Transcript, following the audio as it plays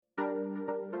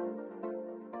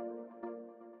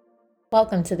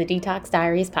Welcome to the Detox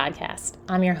Diaries podcast.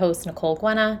 I'm your host, Nicole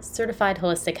Guena, certified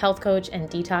holistic health coach and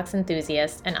detox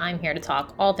enthusiast, and I'm here to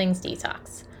talk all things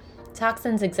detox.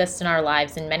 Toxins exist in our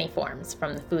lives in many forms,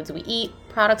 from the foods we eat,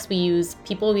 products we use,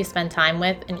 people we spend time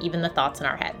with, and even the thoughts in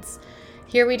our heads.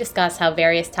 Here we discuss how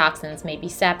various toxins may be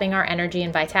sapping our energy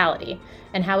and vitality,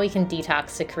 and how we can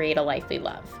detox to create a life we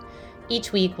love.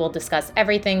 Each week, we'll discuss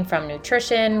everything from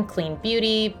nutrition, clean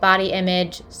beauty, body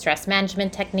image, stress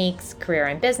management techniques, career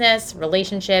and business,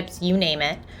 relationships, you name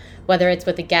it. Whether it's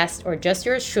with a guest or just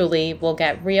yours truly, we'll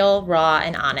get real, raw,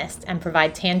 and honest and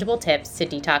provide tangible tips to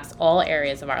detox all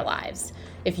areas of our lives.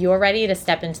 If you're ready to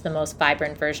step into the most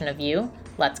vibrant version of you,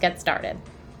 let's get started.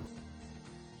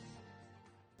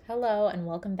 Hello, and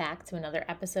welcome back to another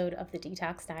episode of the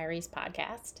Detox Diaries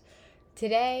podcast.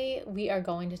 Today, we are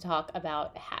going to talk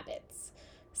about habits.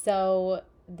 So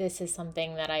this is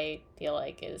something that I feel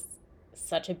like is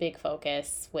such a big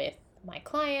focus with my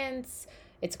clients.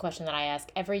 It's a question that I ask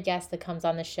every guest that comes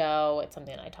on the show. It's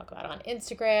something that I talk about on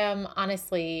Instagram.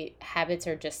 Honestly, habits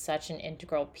are just such an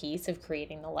integral piece of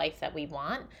creating the life that we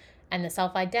want and the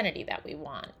self-identity that we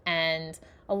want. And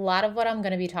a lot of what I'm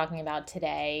going to be talking about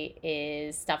today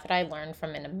is stuff that I learned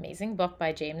from an amazing book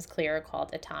by James Clear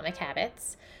called Atomic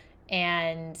Habits.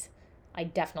 And I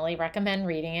definitely recommend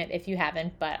reading it if you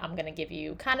haven't, but I'm going to give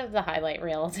you kind of the highlight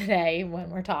reel today when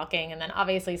we're talking, and then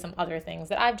obviously some other things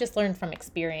that I've just learned from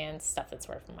experience, stuff that's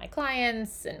worked from my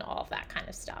clients and all of that kind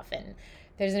of stuff. And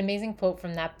there's an amazing quote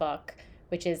from that book,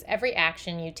 which is, "Every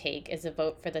action you take is a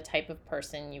vote for the type of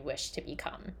person you wish to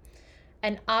become."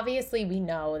 And obviously we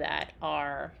know that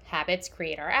our habits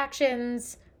create our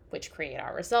actions, which create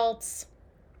our results,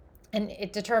 and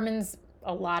it determines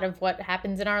a lot of what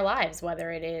happens in our lives, whether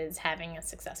it is having a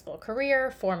successful career,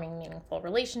 forming meaningful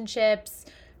relationships,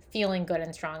 feeling good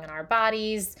and strong in our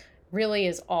bodies, really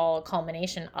is all a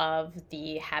culmination of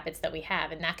the habits that we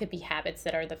have. And that could be habits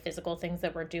that are the physical things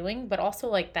that we're doing, but also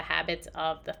like the habits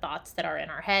of the thoughts that are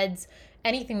in our heads.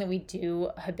 Anything that we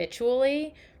do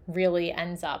habitually really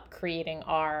ends up creating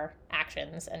our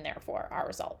actions and therefore our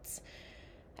results.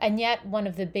 And yet one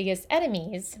of the biggest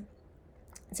enemies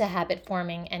to habit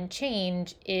forming and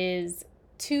change is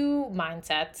two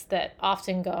mindsets that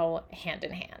often go hand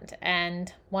in hand.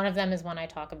 And one of them is one I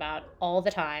talk about all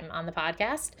the time on the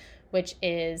podcast, which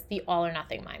is the all or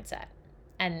nothing mindset.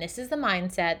 And this is the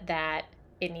mindset that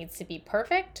it needs to be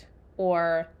perfect,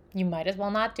 or you might as well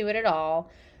not do it at all.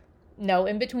 No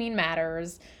in between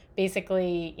matters.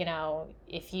 Basically,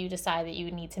 if you decide that you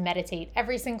need to meditate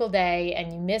every single day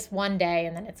and you miss one day,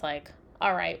 and then it's like,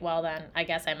 all right, well then I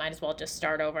guess I might as well just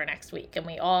start over next week. And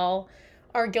we all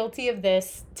are guilty of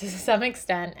this to some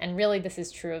extent. And really this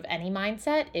is true of any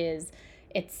mindset, is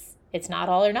it's not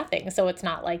all or nothing. So it's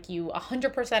not like you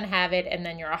 100% have it and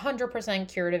then you're 100%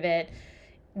 cured of it.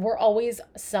 We're always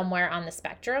somewhere on the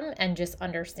spectrum, and just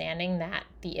understanding that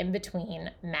the in-between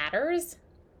matters,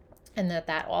 and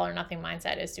that all or nothing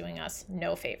mindset is doing us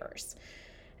no favors.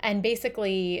 And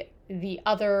basically the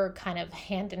other kind of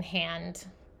hand-in-hand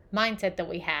mindset that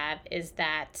we have is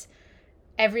that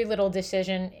every little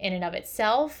decision in and of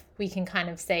itself we can kind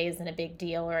of say isn't a big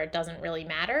deal or it doesn't really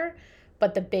matter,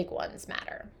 but the big ones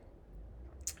matter.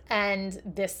 And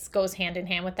this goes hand in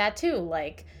hand with that too.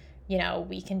 Like,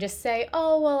 we can just say,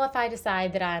 oh, well, if I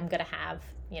decide that I'm going to have,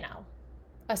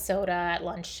 a soda at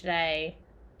lunch today,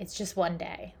 it's just one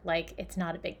day. Like, it's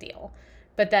not a big deal.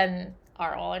 But then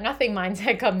our all or nothing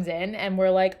mindset comes in and we're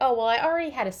like, oh, well, I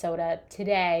already had a soda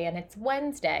today and it's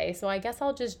Wednesday, so I guess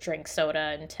I'll just drink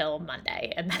soda until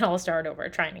Monday and then I'll start over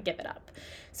trying to give it up.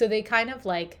 So they kind of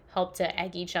like help to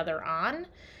egg each other on,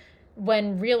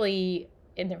 when really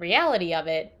in the reality of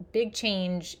it, big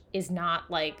change is not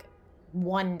like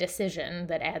one decision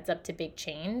that adds up to big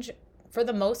change. For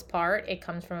the most part, it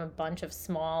comes from a bunch of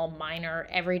small, minor,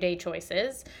 everyday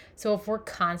choices. So if we're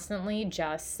constantly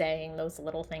just saying those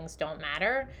little things don't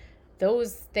matter,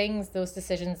 those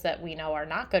decisions that we know are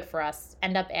not good for us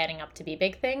end up adding up to be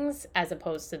big things, as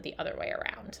opposed to the other way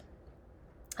around.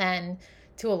 And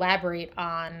to elaborate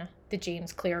on the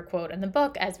James Clear quote in the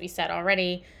book, as we said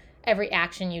already, every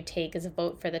action you take is a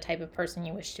vote for the type of person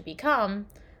you wish to become.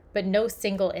 But no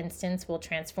single instance will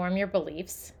transform your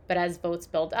beliefs, but as votes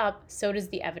build up, so does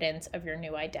the evidence of your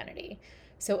new identity.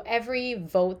 So every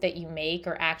vote that you make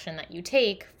or action that you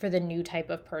take for the new type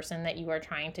of person that you are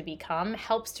trying to become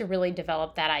helps to really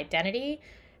develop that identity.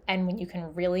 And when you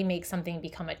can really make something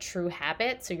become a true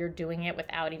habit, so you're doing it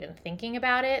without even thinking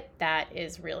about it, that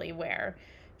is really where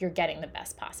you're getting the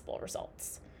best possible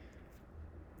results.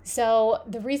 So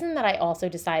the reason that I also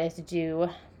decided to do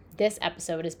this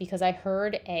episode is because I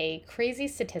heard a crazy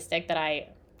statistic that I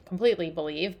completely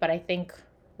believe, but I think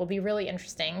will be really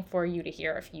interesting for you to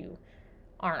hear if you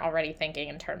aren't already thinking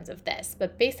in terms of this.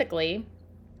 But basically,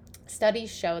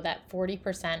 studies show that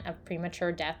 40% of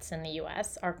premature deaths in the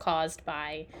US are caused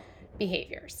by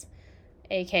behaviors,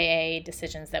 aka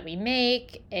decisions that we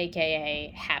make,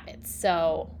 aka habits.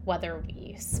 So whether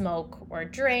we smoke or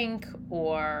drink,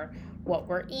 or what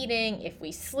we're eating, if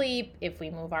we sleep, if we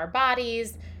move our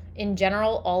bodies, in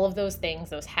general, all of those things,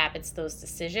 those habits, those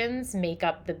decisions make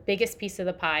up the biggest piece of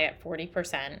the pie at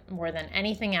 40%, more than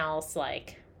anything else,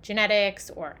 like genetics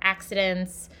or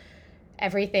accidents.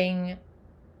 Everything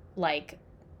like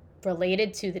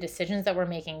related to the decisions that we're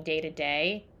making day to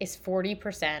day is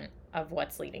 40% of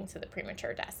what's leading to the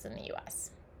premature deaths in the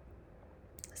US.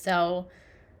 So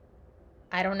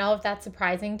I don't know if that's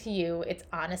surprising to you. It's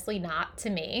honestly not to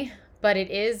me, but it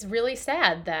is really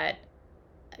sad that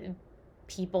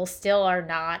people still are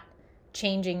not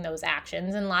changing those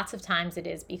actions. And lots of times it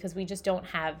is because we just don't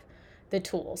have the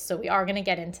tools. So we are going to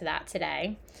get into that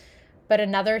today. But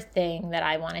another thing that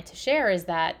I wanted to share is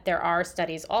that there are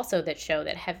studies also that show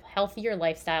that healthier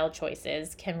lifestyle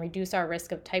choices can reduce our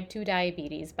risk of type 2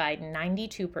 diabetes by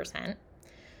 92%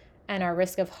 and our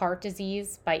risk of heart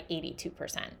disease by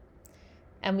 82%.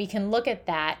 And we can look at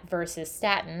that versus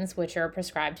statins, which are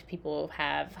prescribed to people who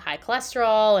have high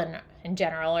cholesterol and in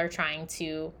general are trying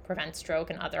to prevent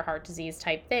stroke and other heart disease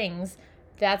type things.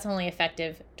 That's only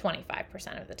effective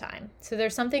 25% of the time. So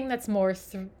there's something that's more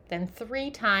than 3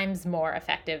 times more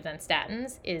effective than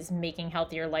statins is making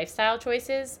healthier lifestyle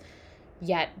choices,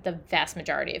 yet the vast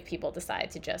majority of people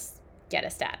decide to just get a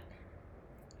statin.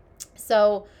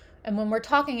 So, and when we're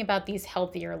talking about these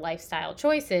healthier lifestyle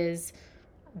choices,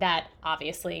 that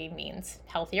obviously means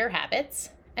healthier habits,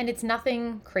 and it's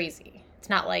nothing crazy. It's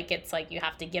not like it's like you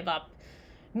have to give up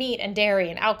meat and dairy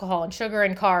and alcohol and sugar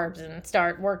and carbs and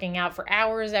start working out for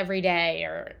hours every day,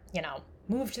 or,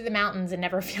 move to the mountains and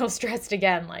never feel stressed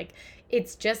again. Like,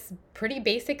 it's just pretty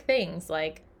basic things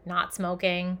like not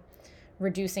smoking,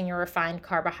 reducing your refined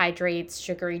carbohydrates,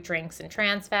 sugary drinks, and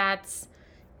trans fats,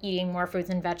 eating more fruits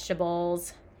and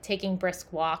vegetables, taking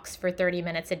brisk walks for 30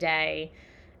 minutes a day.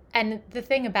 And the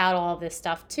thing about all of this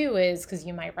stuff too is, because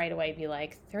you might right away be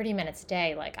like, 30 minutes a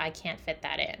day, like I can't fit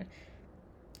that in.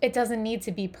 It doesn't need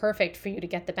to be perfect for you to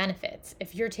get the benefits.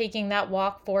 If you're taking that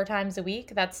walk 4 times a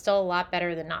week, that's still a lot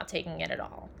better than not taking it at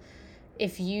all.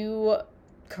 If you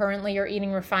currently are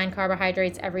eating refined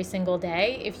carbohydrates every single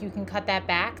day, if you can cut that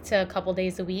back to a couple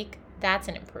days a week, that's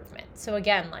an improvement. So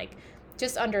again, like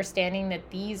just understanding that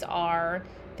these are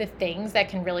the things that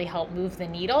can really help move the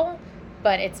needle,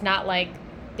 but it's not like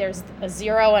there's a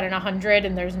 0 and a 100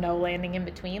 and there's no landing in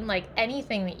between. Like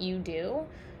anything that you do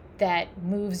that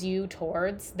moves you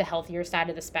towards the healthier side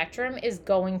of the spectrum is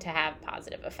going to have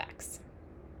positive effects.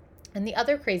 And the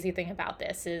other crazy thing about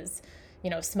this is,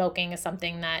 smoking is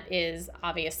something that is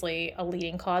obviously a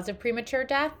leading cause of premature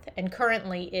death and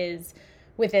currently is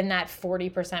within that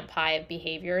 40% pie of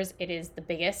behaviors. It is the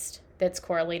biggest that's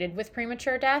correlated with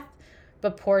premature death.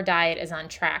 But poor diet is on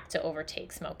track to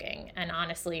overtake smoking. And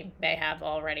honestly, they have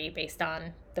already based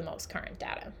on the most current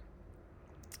data.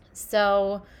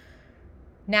 So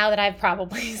now that I've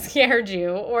probably scared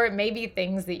you, or it may be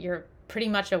things that you're pretty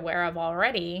much aware of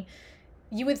already,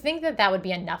 you would think that that would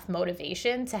be enough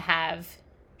motivation to have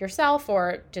yourself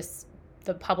or just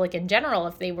the public in general,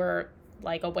 if they were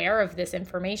like aware of this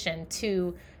information,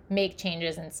 to make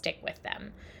changes and stick with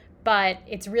them. But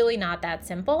it's really not that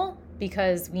simple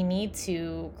because we need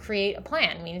to create a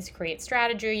plan. We need to create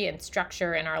strategy and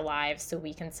structure in our lives so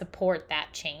we can support that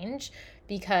change,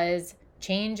 because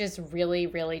change is really,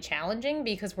 really challenging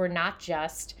because we're not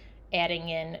just adding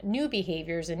in new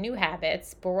behaviors and new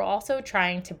habits, but we're also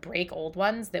trying to break old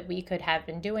ones that we could have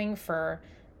been doing for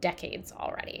decades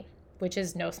already, which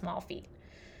is no small feat.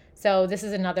 So this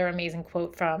is another amazing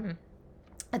quote from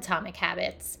Atomic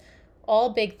Habits. All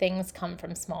big things come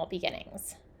from small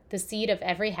beginnings. The seed of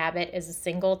every habit is a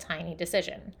single tiny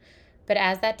decision. But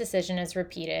as that decision is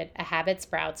repeated, a habit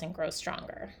sprouts and grows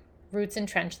stronger. Roots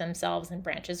entrench themselves and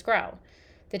branches grow.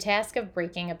 The task of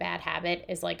breaking a bad habit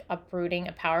is like uprooting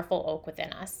a powerful oak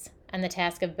within us. And the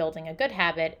task of building a good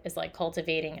habit is like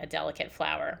cultivating a delicate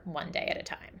flower one day at a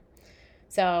time.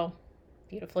 So,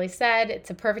 beautifully said. It's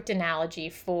a perfect analogy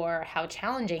for how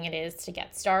challenging it is to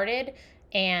get started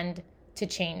and to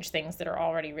change things that are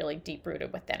already really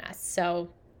deep-rooted within us. So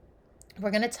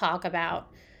we're going to talk about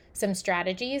some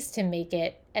strategies to make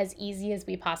it as easy as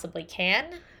we possibly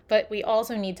can, but we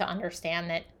also need to understand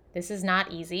that this is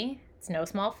not easy. It's no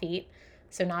small feat.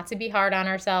 So not to be hard on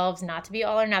ourselves, not to be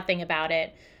all or nothing about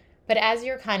it. But as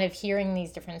you're kind of hearing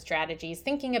these different strategies,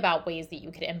 thinking about ways that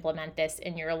you could implement this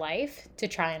in your life to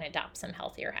try and adopt some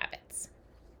healthier habits.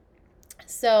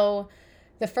 So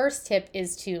the first tip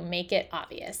is to make it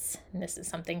obvious. And this is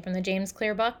something from the James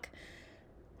Clear book.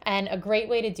 And a great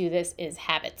way to do this is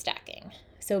habit stacking.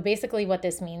 So basically what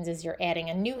this means is you're adding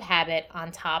a new habit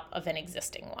on top of an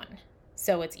existing one.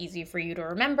 So it's easy for you to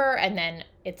remember, and then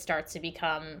it starts to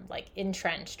become like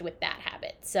entrenched with that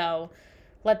habit. So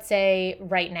let's say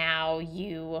right now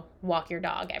you walk your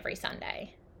dog every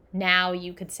Sunday. Now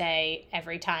you could say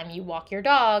every time you walk your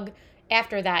dog,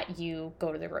 after that you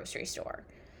go to the grocery store.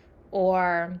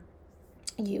 Or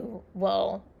you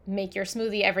will make your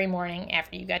smoothie every morning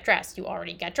after you get dressed. You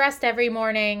already get dressed every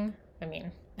morning. I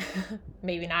mean,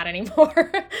 maybe not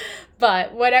anymore,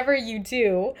 but whatever you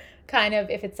do, kind of,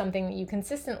 if it's something that you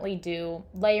consistently do,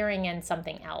 layering in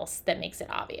something else that makes it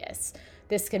obvious.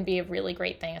 This can be a really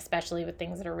great thing, especially with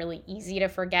things that are really easy to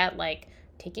forget, like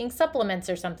taking supplements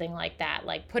or something like that,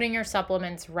 like putting your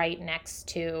supplements right next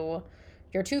to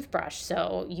your toothbrush.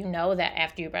 So you know that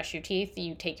after you brush your teeth,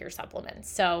 you take your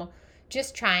supplements. So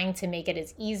just trying to make it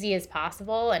as easy as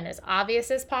possible and as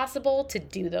obvious as possible to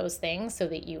do those things so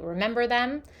that you remember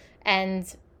them.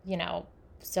 And,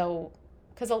 so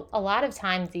because a lot of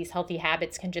times these healthy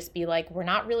habits can just be like, we're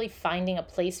not really finding a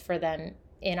place for them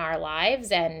in our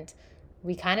lives, and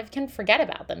we kind of can forget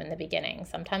about them in the beginning.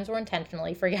 Sometimes we're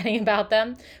intentionally forgetting about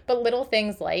them, but little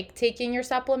things like taking your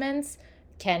supplements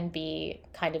can be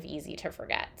kind of easy to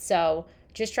forget. So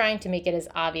just trying to make it as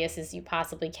obvious as you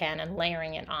possibly can and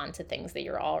layering it on to things that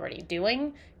you're already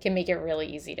doing can make it really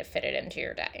easy to fit it into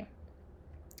your day.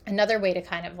 Another way to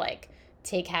kind of like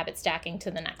take habit stacking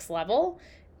to the next level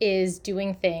is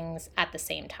doing things at the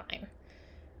same time.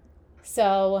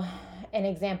 So an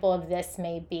example of this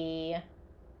may be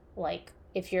like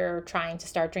if you're trying to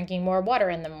start drinking more water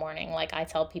in the morning. Like I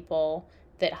tell people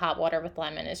that hot water with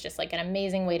lemon is just like an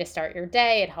amazing way to start your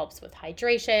day. It helps with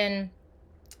hydration.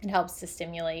 It helps to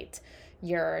stimulate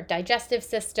your digestive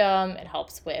system. It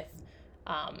helps with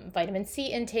vitamin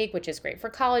C intake, which is great for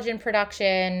collagen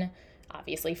production,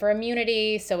 obviously for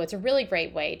immunity. So it's a really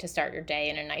great way to start your day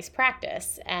in a nice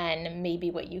practice. And maybe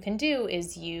what you can do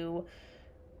is you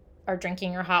are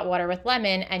drinking your hot water with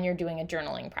lemon and you're doing a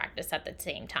journaling practice at the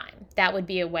same time. That would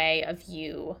be a way of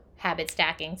you habit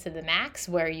stacking to the max,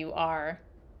 where you are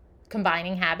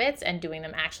combining habits and doing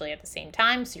them actually at the same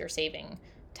time. So you're saving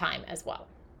time as well.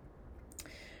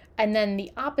 And then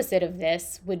the opposite of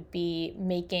this would be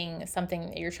making something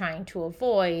that you're trying to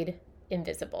avoid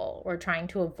invisible, or trying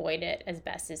to avoid it as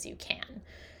best as you can.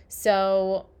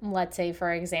 So let's say,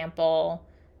 for example,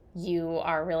 you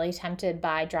are really tempted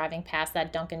by driving past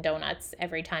that Dunkin' Donuts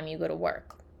every time you go to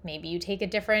work. Maybe you take a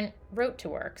different route to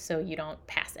work so you don't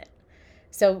pass it.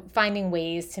 So finding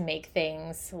ways to make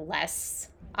things less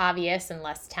obvious and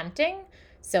less tempting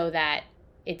so that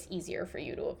it's easier for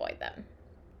you to avoid them.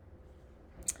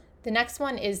 The next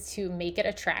one is to make it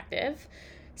attractive.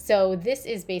 So this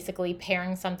is basically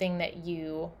pairing something that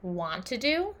you want to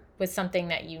do with something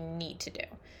that you need to do.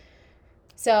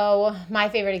 So my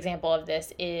favorite example of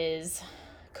this is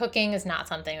cooking is not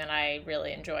something that I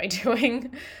really enjoy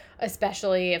doing,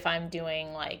 especially if I'm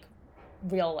doing like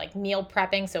real like meal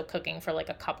prepping, so cooking for like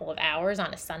a couple of hours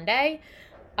on a Sunday.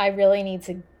 I really need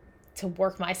to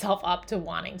work myself up to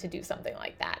wanting to do something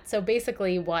like that. So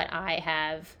basically what I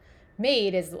have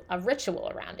made is a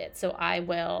ritual around it. So I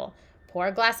will pour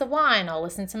a glass of wine, I'll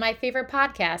listen to my favorite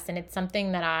podcast, and it's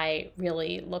something that I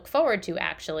really look forward to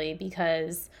actually,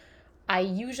 because I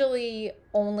usually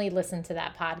only listen to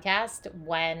that podcast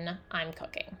when I'm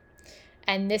cooking.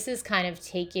 And this is kind of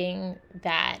taking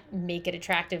that make it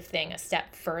attractive thing a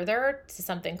step further to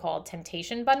something called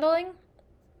temptation bundling.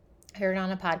 I heard it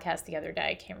on a podcast the other day.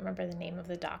 I can't remember the name of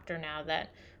the doctor now that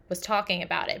was talking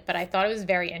about it, but I thought it was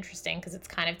very interesting because it's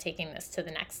kind of taking this to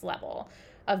the next level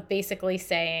of basically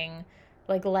saying,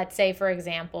 like, let's say, for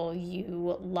example,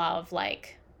 you love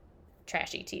like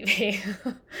trashy TV,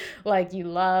 like you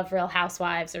love Real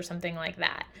Housewives or something like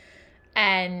that,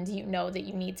 and you know that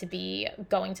you need to be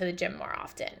going to the gym more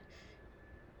often.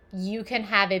 You can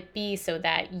have it be so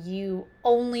that you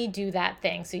only do that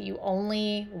thing. So you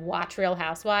only watch Real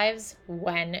Housewives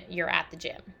when you're at the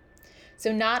gym.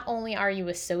 So not only are you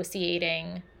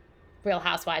associating Real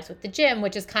Housewives with the gym,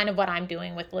 which is kind of what I'm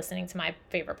doing with listening to my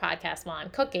favorite podcast while I'm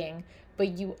cooking,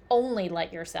 but you only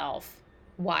let yourself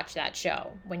watch that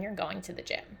show when you're going to the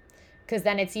gym, because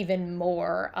then it's even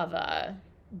more of a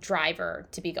driver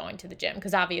to be going to the gym.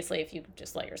 Because obviously if you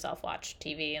just let yourself watch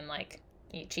TV and like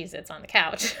eat Cheez-Its on the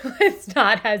couch, it's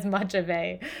not as much of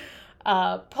a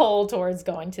pull towards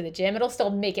going to the gym. It'll still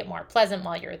make it more pleasant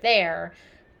while you're there,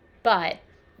 but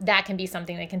that can be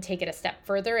something that can take it a step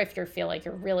further if you feel like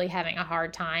you're really having a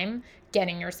hard time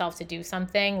getting yourself to do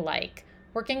something like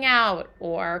working out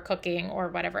or cooking or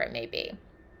whatever it may be.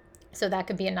 So that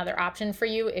could be another option for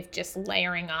you if just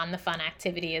layering on the fun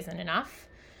activity isn't enough.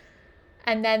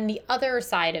 And then the other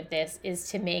side of this is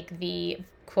to make the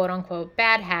quote unquote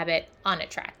bad habit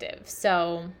unattractive.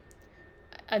 So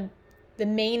the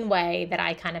main way that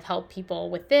I kind of help people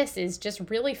with this is just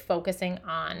really focusing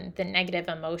on the negative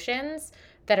emotions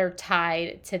that are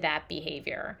tied to that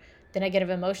behavior, the negative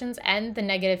emotions and the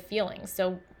negative feelings.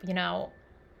 So,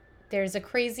 there's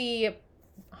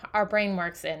our brain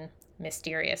works in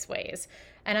mysterious ways.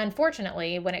 And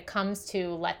unfortunately, when it comes to,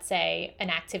 let's say, an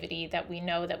activity that we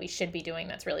know that we should be doing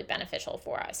that's really beneficial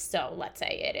for us, so let's say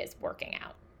it is working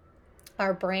out,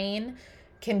 our brain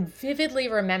can vividly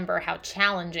remember how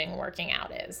challenging working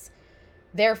out is,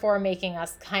 therefore making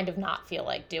us kind of not feel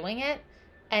like doing it,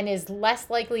 and is less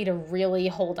likely to really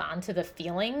hold on to the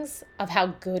feelings of how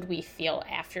good we feel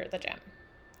after the gym.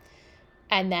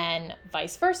 And then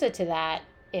vice versa to that,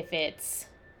 if it's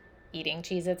eating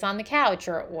Cheez-Its on the couch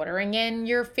or ordering in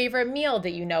your favorite meal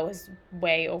that you know is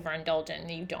way overindulgent and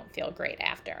you don't feel great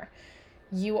after,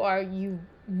 you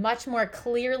much more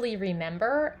clearly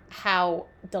remember how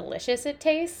delicious it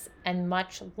tastes and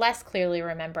much less clearly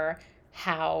remember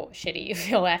how shitty you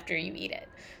feel after you eat it.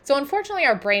 So unfortunately,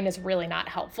 our brain is really not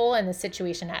helpful in this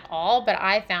situation at all, but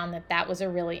I found that was a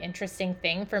really interesting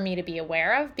thing for me to be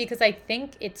aware of, because I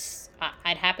think it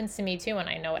happens to me too, and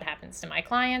I know it happens to my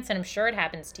clients, and I'm sure it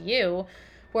happens to you,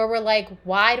 where we're like,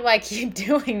 why do I keep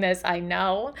doing this? I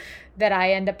know that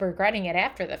I end up regretting it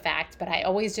after the fact, but I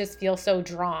always just feel so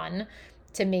drawn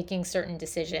to making certain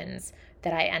decisions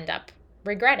that I end up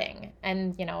regretting.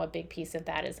 And, a big piece of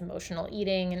that is emotional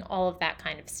eating and all of that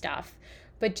kind of stuff.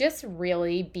 But just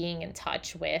really being in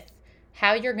touch with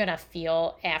how you're going to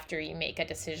feel after you make a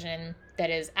decision that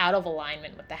is out of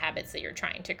alignment with the habits that you're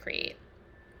trying to create.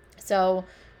 So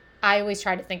I always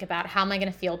try to think about, how am I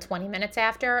going to feel 20 minutes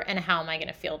after, and how am I going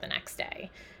to feel the next day?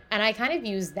 And I kind of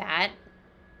use that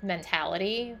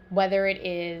mentality, whether it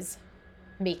is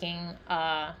making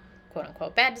a quote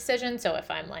unquote bad decision. So if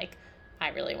I'm like, I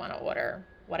really want to order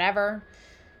whatever,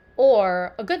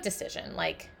 or a good decision,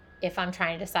 like if I'm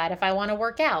trying to decide if I want to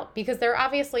work out, because there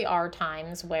obviously are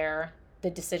times where the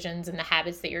decisions and the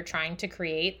habits that you're trying to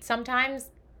create,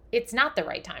 sometimes it's not the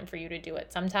right time for you to do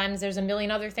it. Sometimes there's a million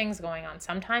other things going on.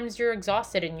 Sometimes you're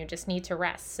exhausted and you just need to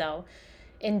rest. So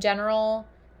in general,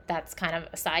 that's kind of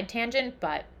a side tangent,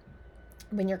 but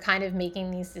when you're kind of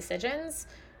making these decisions,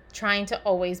 trying to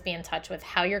always be in touch with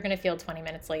how you're going to feel 20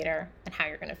 minutes later and how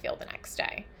you're going to feel the next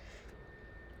day.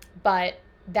 But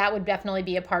that would definitely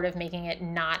be a part of making it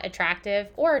not attractive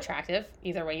or attractive,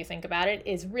 either way you think about it,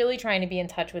 is really trying to be in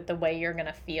touch with the way you're going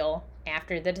to feel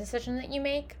after the decision that you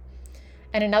make.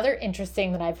 And another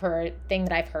interesting thing that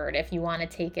I've heard, if you want to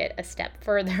take it a step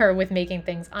further with making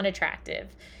things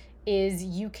unattractive, is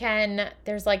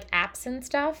there's like apps and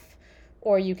stuff,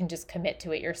 or you can just commit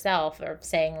to it yourself, or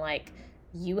saying like,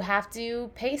 you have to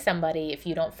pay somebody if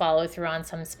you don't follow through on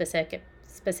some specific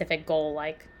goal.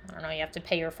 Like, I don't know, you have to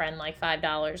pay your friend like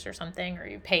 $5 or something, or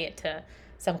you pay it to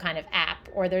some kind of app.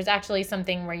 Or there's actually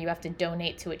something where you have to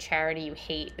donate to a charity you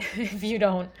hate if you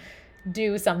don't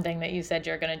do something that you said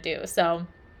you're going to do. So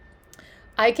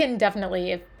I can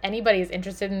definitely, if anybody is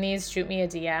interested in these, shoot me a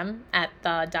DM at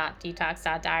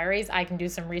the.detox.diaries. I can do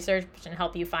some research and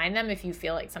help you find them if you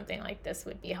feel like something like this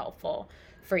would be helpful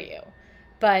for you.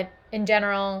 But in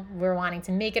general, we're wanting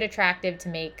to make it attractive to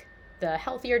make the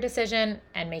healthier decision,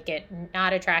 and make it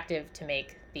not attractive to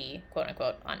make the quote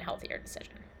unquote unhealthier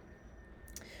decision.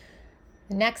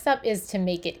 Next up is to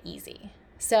make it easy.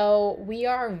 So we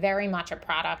are very much a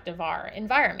product of our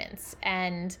environments.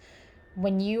 And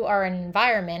when you are in an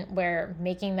environment where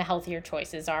making the healthier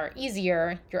choices are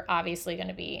easier, you're obviously going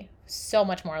to be so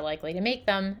much more likely to make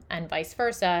them, and vice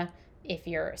versa. If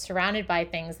you're surrounded by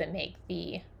things that make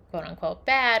the quote unquote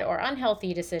bad or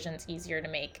unhealthy decisions easier to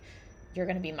make, you're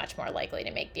going to be much more likely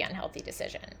to make the unhealthy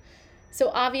decision. So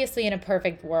obviously, in a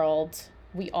perfect world,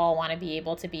 we all want to be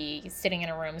able to be sitting in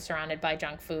a room surrounded by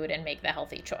junk food and make the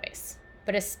healthy choice.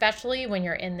 But especially when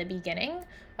you're in the beginning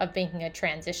of making a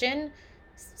transition,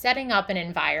 setting up an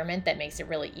environment that makes it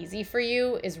really easy for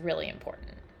you is really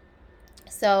important.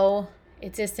 So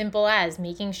it's as simple as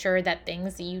making sure that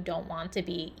things that you don't want to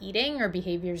be eating or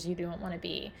behaviors you don't want to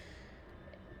be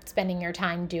spending your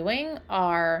time doing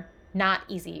are not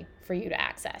easy for you to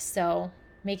access. So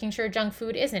making sure junk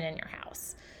food isn't in your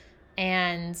house.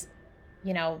 And,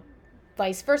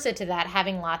 vice versa to that,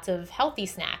 having lots of healthy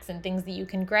snacks and things that you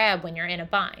can grab when you're in a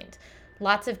bind.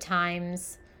 Lots of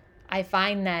times I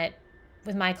find that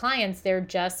with my clients, they're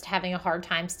just having a hard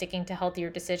time sticking to healthier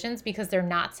decisions because they're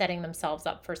not setting themselves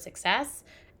up for success.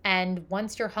 And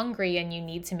once you're hungry and you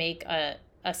need to make a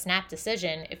snap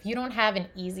decision, if you don't have an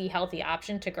easy, healthy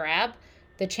option to grab,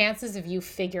 the chances of you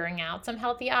figuring out some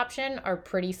healthy option are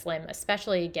pretty slim,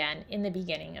 especially again in the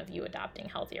beginning of you adopting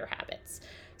healthier habits.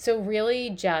 So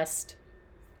really just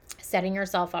setting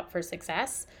yourself up for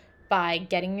success by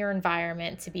getting your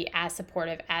environment to be as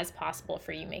supportive as possible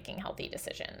for you making healthy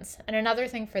decisions. And another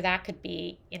thing for that could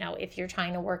be, if you're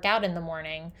trying to work out in the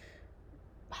morning,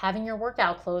 having your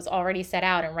workout clothes already set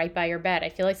out and right by your bed. I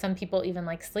feel like some people even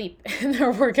sleep in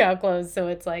their workout clothes. So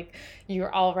it's like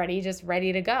you're already just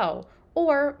ready to go.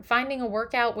 Or finding a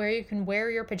workout where you can wear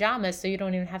your pajamas so you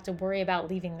don't even have to worry about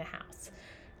leaving the house.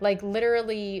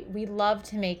 Literally, we love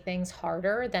to make things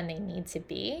harder than they need to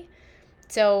be.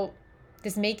 So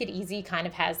this make it easy kind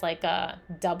of has a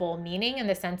double meaning in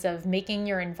the sense of making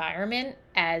your environment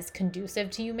as conducive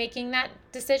to you making that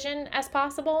decision as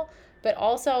possible, but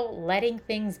also letting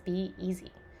things be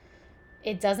easy.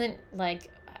 It doesn't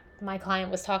my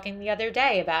client was talking the other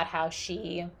day about how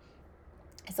she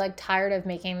is tired of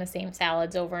making the same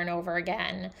salads over and over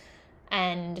again.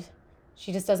 And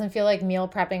she just doesn't feel like meal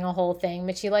prepping a whole thing,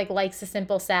 but she likes a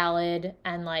simple salad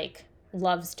and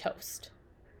loves toast.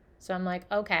 So I'm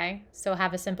like, okay, so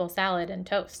have a simple salad and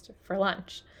toast for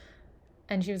lunch.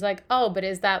 And she was like, oh, but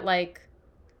is that like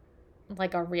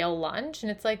a real lunch?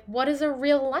 And it's like, what does a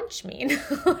real lunch mean?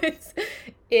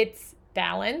 it's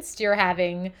balanced. You're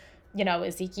having,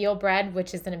 Ezekiel bread,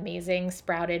 which is an amazing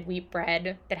sprouted wheat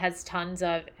bread that has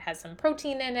has some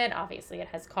protein in it. Obviously it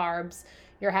has carbs.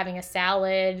 You're having a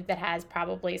salad that has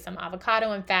probably some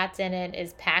avocado and fats in it,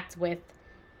 is packed with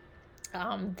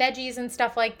veggies and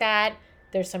stuff like that.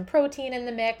 There's some protein in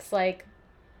the mix.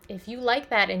 If you like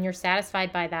that and you're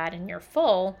satisfied by that and you're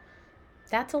full,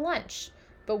 that's a lunch.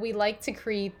 But we like to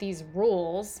create these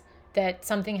rules that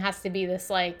something has to be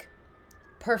this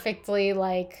perfectly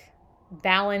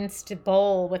balanced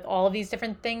bowl with all of these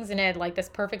different things in it, this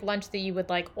perfect lunch that you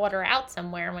would order out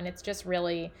somewhere, when it's just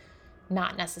really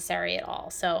not necessary at all.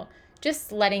 So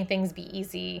just letting things be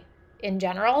easy in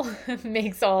general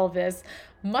makes all of this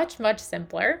much, much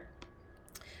simpler.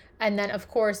 And then, of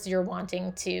course, you're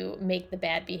wanting to make the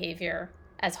bad behavior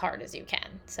as hard as you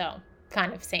can. So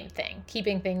kind of same thing,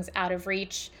 keeping things out of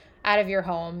reach, out of your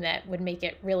home that would make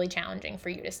it really challenging for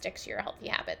you to stick to your healthy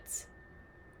habits.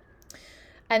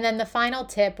 And then the final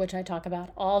tip, which I talk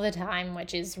about all the time,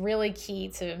 which is really key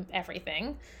to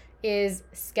everything, is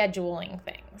scheduling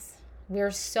things.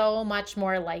 We're so much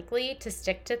more likely to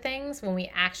stick to things when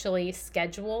we actually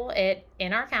schedule it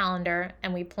in our calendar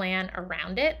and we plan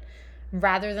around it,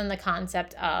 rather than the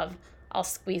concept of I'll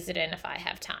squeeze it in if I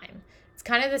have time. It's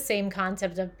kind of the same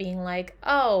concept of being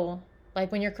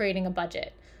when you're creating a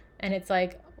budget and it's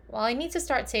well, I need to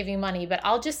start saving money, but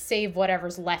I'll just save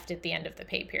whatever's left at the end of the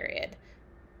pay period.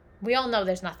 We all know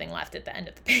there's nothing left at the end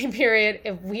of the pay period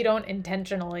if we don't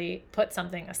intentionally put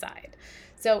something aside.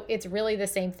 So it's really the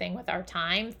same thing with our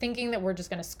time, thinking that we're just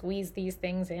going to squeeze these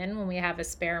things in when we have a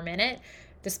spare minute.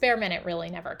 The spare minute really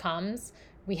never comes.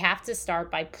 We have to start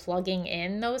by plugging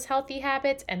in those healthy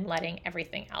habits and letting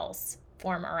everything else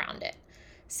form around it.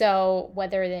 So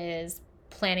whether it is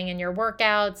planning in your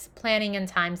workouts, planning in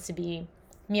times to be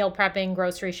meal prepping,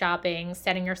 grocery shopping,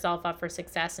 setting yourself up for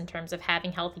success in terms of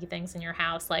having healthy things in your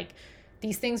house,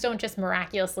 these things don't just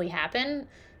miraculously happen.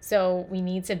 So we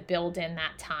need to build in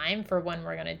that time for when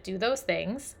we're going to do those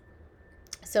things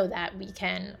so that we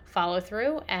can follow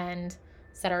through and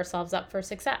set ourselves up for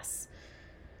success.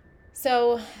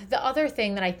 So the other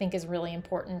thing that I think is really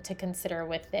important to consider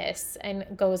with this, and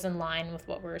goes in line with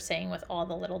what we were saying with all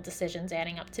the little decisions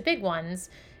adding up to big ones,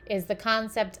 is the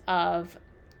concept of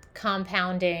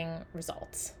compounding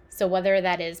results. So whether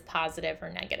that is positive or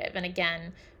negative. And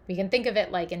again, we can think of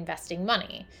it like investing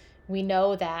money. We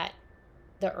know that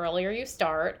the earlier you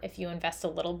start, if you invest a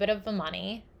little bit of the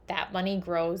money, that money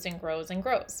grows and grows and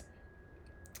grows.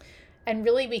 And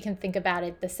really, we can think about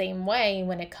it the same way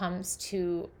when it comes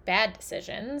to bad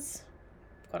decisions,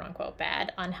 quote unquote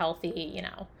bad, unhealthy,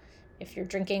 if you're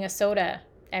drinking a soda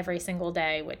every single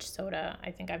day, which soda, I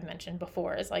think I've mentioned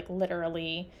before, is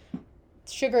literally,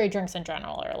 sugary drinks in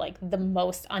general are the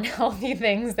most unhealthy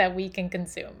things that we can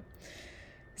consume.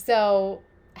 So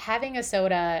having a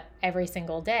soda every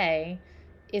single day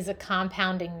is a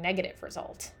compounding negative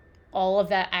result. All of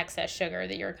that excess sugar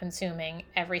that you're consuming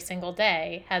every single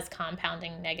day has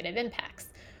compounding negative impacts.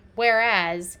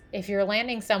 Whereas if you're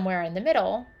landing somewhere in the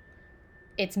middle,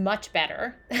 it's much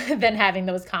better than having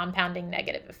those compounding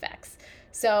negative effects.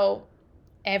 So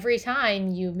every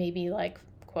time you maybe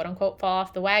quote unquote fall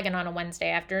off the wagon on a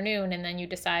Wednesday afternoon, and then you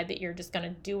decide that you're just going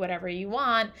to do whatever you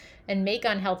want and make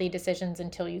unhealthy decisions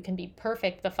until you can be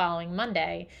perfect the following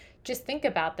Monday, just think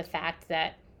about the fact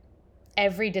that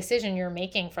every decision you're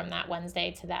making from that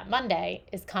Wednesday to that Monday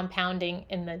is compounding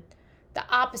in the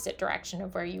opposite direction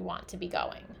of where you want to be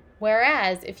going.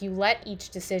 Whereas if you let each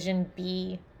decision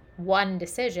be one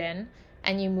decision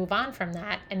and you move on from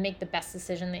that and make the best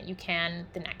decision that you can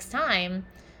the next time,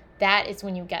 that is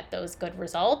when you get those good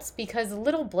results, because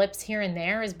little blips here and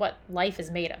there is what life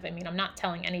is made of. I mean, I'm not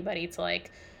telling anybody to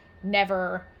like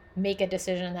never make a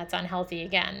decision that's unhealthy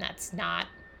again. That's not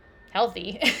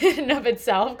healthy in and of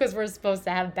itself, because we're supposed to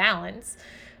have balance,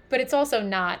 but it's also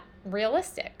not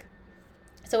realistic.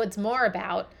 So it's more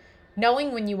about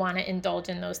knowing when you want to indulge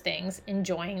in those things,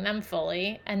 enjoying them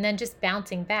fully, and then just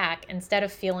bouncing back instead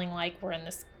of feeling like we're in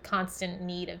this constant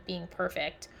need of being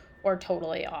perfect or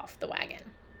totally off the wagon.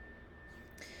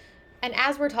 And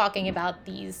as we're talking about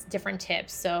these different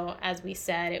tips, so as we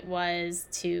said, it was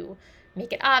to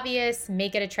make it obvious,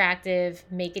 make it attractive,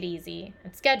 make it easy,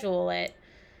 and schedule it.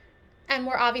 And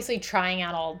we're obviously trying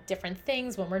out all different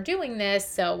things when we're doing this.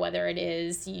 So whether it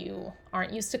is you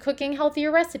aren't used to cooking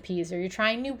healthier recipes, or you're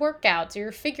trying new workouts, or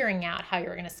you're figuring out how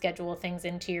you're going to schedule things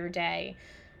into your day,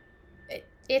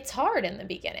 it's hard in the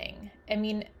beginning. I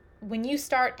mean, when you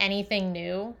start anything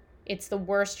new, it's the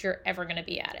worst you're ever going to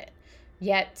be at it.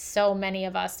 Yet so many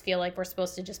of us feel like we're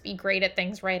supposed to just be great at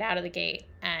things right out of the gate,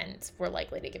 and we're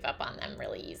likely to give up on them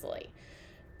really easily.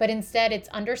 But instead, it's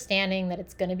understanding that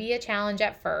it's going to be a challenge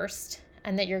at first,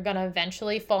 and that you're going to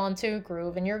eventually fall into a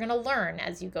groove, and you're going to learn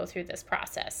as you go through this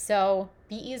process. So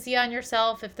be easy on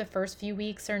yourself if the first few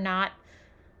weeks are not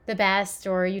the best,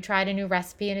 or you tried a new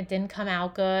recipe and it didn't come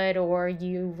out good, or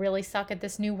you really suck at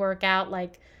this new workout.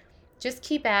 Like, just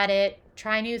keep at it,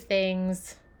 try new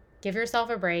things, give yourself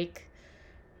a break,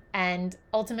 and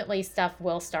ultimately stuff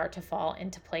will start to fall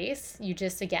into place. You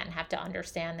just, again, have to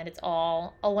understand that it's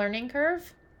all a learning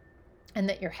curve and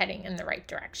that you're heading in the right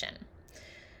direction.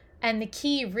 And the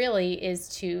key really is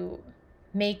to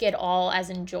make it all as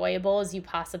enjoyable as you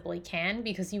possibly can,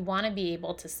 because you want to be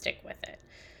able to stick with it.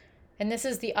 And this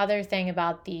is the other thing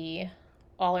about the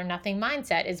all or nothing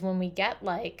mindset, is when we get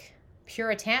like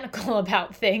puritanical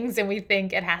about things and we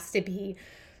think it has to be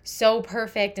so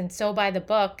perfect and so by the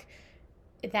book,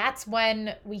 that's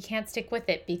when we can't stick with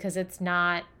it, because it's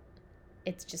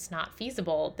just not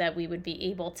feasible that we would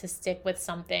be able to stick with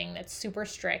something that's super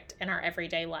strict in our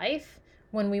everyday life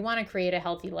when we want to create a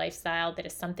healthy lifestyle that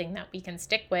is something that we can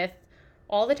stick with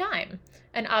all the time.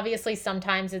 And obviously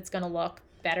sometimes it's going to look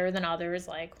better than others,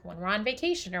 like when we're on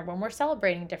vacation or when we're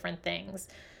celebrating different things.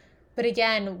 But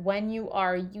again, when you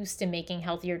are used to making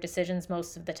healthier decisions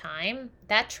most of the time,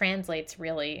 that translates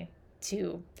really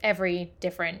to every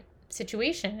different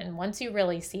situation. And once you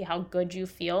really see how good you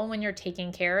feel when you're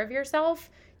taking care of yourself,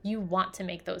 you want to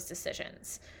make those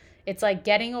decisions. It's like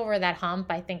getting over that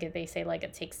hump. I think they say like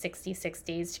it takes 66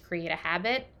 days to create a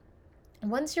habit.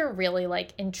 Once you're really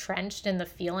like entrenched in the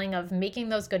feeling of making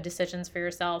those good decisions for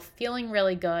yourself, feeling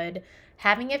really good,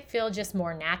 having it feel just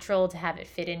more natural to have it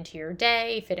fit into your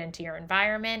day, fit into your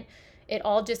environment, it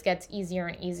all just gets easier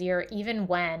and easier, even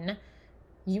when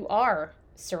you are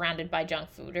surrounded by junk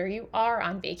food or you are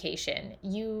on vacation.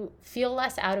 You feel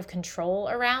less out of control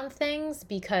around things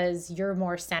because you're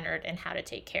more centered in how to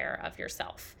take care of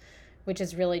yourself, which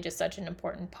is really just such an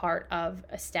important part of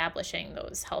establishing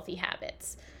those healthy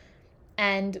habits.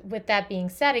 And with that being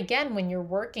said, again, when you're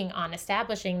working on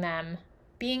establishing them,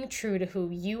 being true to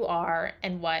who you are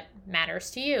and what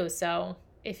matters to you. So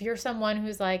if you're someone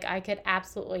who's like, I could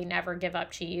absolutely never give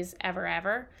up cheese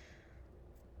ever,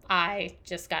 I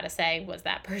just got to say, was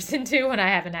that person too, and I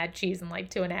haven't had cheese in like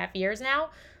 2.5 years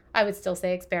now. I would still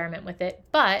say experiment with it,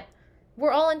 but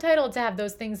we're all entitled to have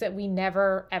those things that we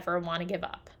never, ever want to give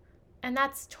up. And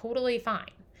that's totally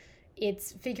fine.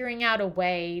 It's figuring out a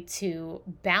way to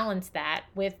balance that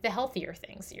with the healthier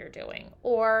things that you're doing.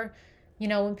 Or, you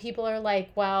know, when people are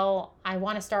like, well, I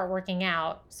want to start working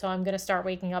out, so I'm going to start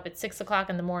waking up at 6 o'clock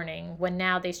in the morning, when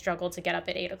now they struggle to get up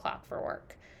at 8 o'clock for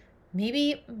work.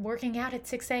 Maybe working out at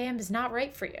 6 a.m. is not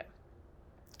right for you.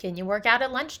 Can you work out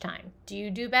at lunchtime? Do you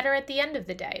do better at the end of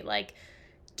the day? Like,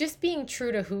 just being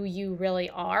true to who you really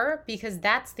are, because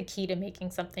that's the key to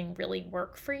making something really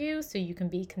work for you so you can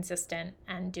be consistent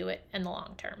and do it in the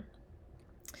long term.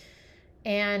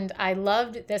 And I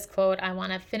loved this quote. I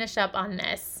want to finish up on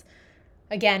this,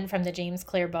 again, from the James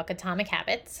Clear book, Atomic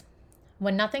Habits.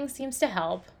 When nothing seems to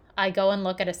help, I go and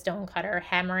look at a stonecutter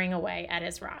hammering away at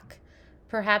his rock,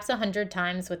 perhaps 100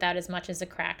 times without as much as a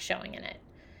crack showing in it.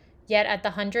 Yet at the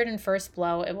 101st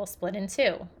blow, it will split in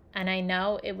two, And I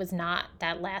know it was not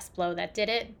that last blow that did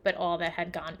it, but all that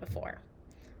had gone before.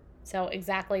 So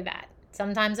exactly that.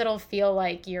 Sometimes it'll feel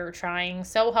like you're trying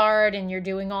so hard and you're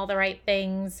doing all the right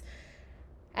things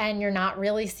and you're not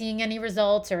really seeing any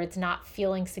results, or it's not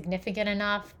feeling significant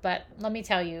enough. But let me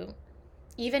tell you,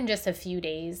 even just a few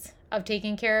days of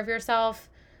taking care of yourself,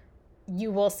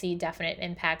 you will see definite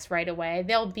impacts right away.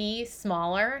 They'll be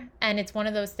smaller, and it's one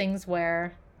of those things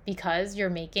where because you're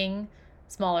making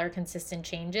smaller, consistent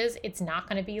changes, it's not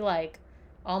going to be like,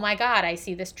 oh my God, I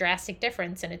see this drastic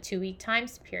difference in a 2-week time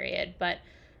period. But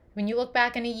when you look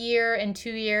back in a year and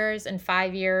 2 years and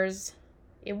 5 years,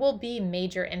 it will be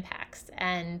major impacts.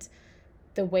 And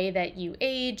the way that you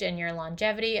age and your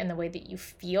longevity and the way that you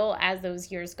feel as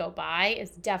those years go by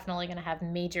is definitely going to have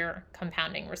major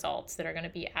compounding results that are going to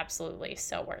be absolutely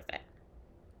so worth it.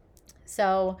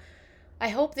 So I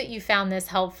hope that you found this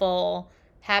helpful.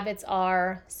 Habits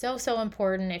are so, so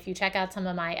important. If you check out some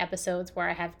of my episodes where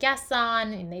I have guests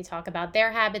on and they talk about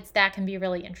their habits, that can be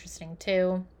really interesting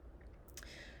too.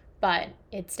 But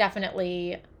it's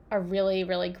definitely a really,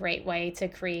 really great way to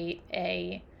create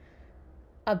a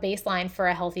baseline for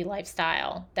a healthy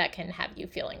lifestyle that can have you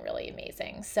feeling really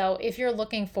amazing. So if you're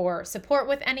looking for support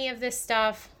with any of this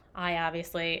stuff, I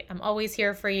obviously am always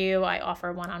here for you. I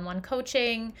offer one-on-one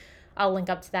coaching. I'll link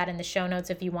up to that in the show notes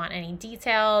if you want any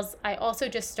details. I also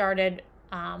just started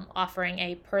offering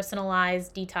a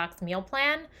personalized detox meal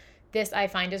plan. This I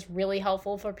find is really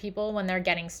helpful for people when they're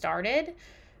getting started,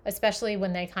 especially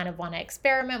when they kind of want to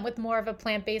experiment with more of a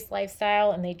plant-based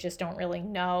lifestyle and they just don't really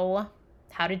know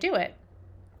how to do it.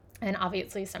 And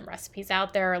obviously some recipes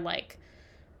out there are like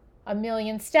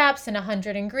 1,000,000 steps and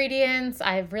 100 ingredients.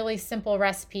 I have really simple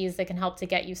recipes that can help to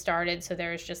get you started. So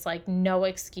there's just like no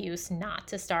excuse not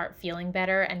to start feeling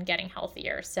better and getting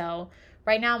healthier. So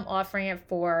right now I'm offering it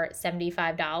for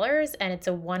 $75, and it's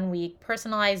a 1-week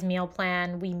personalized meal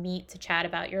plan. We meet to chat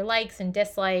about your likes and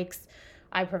dislikes.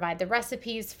 I provide the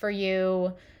recipes for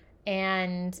you,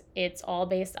 and it's all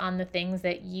based on the things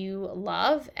that you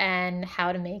love and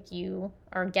how to make you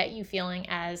or get you feeling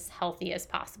as healthy as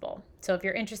possible. So if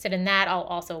you're interested in that, I'll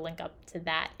also link up to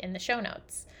that in the show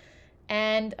notes.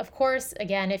 And of course,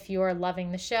 again, if you're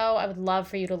loving the show, I would love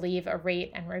for you to leave a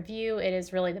rate and review. It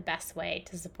is really the best way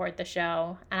to support the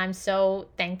show. And I'm so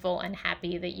thankful and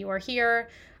happy that you are here.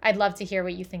 I'd love to hear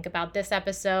what you think about this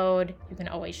episode. You can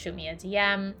always shoot me a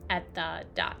DM at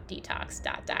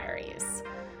the.detox.diaries.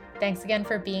 Thanks again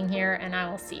for being here, and I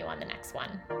will see you on the next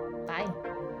one.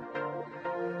 Bye.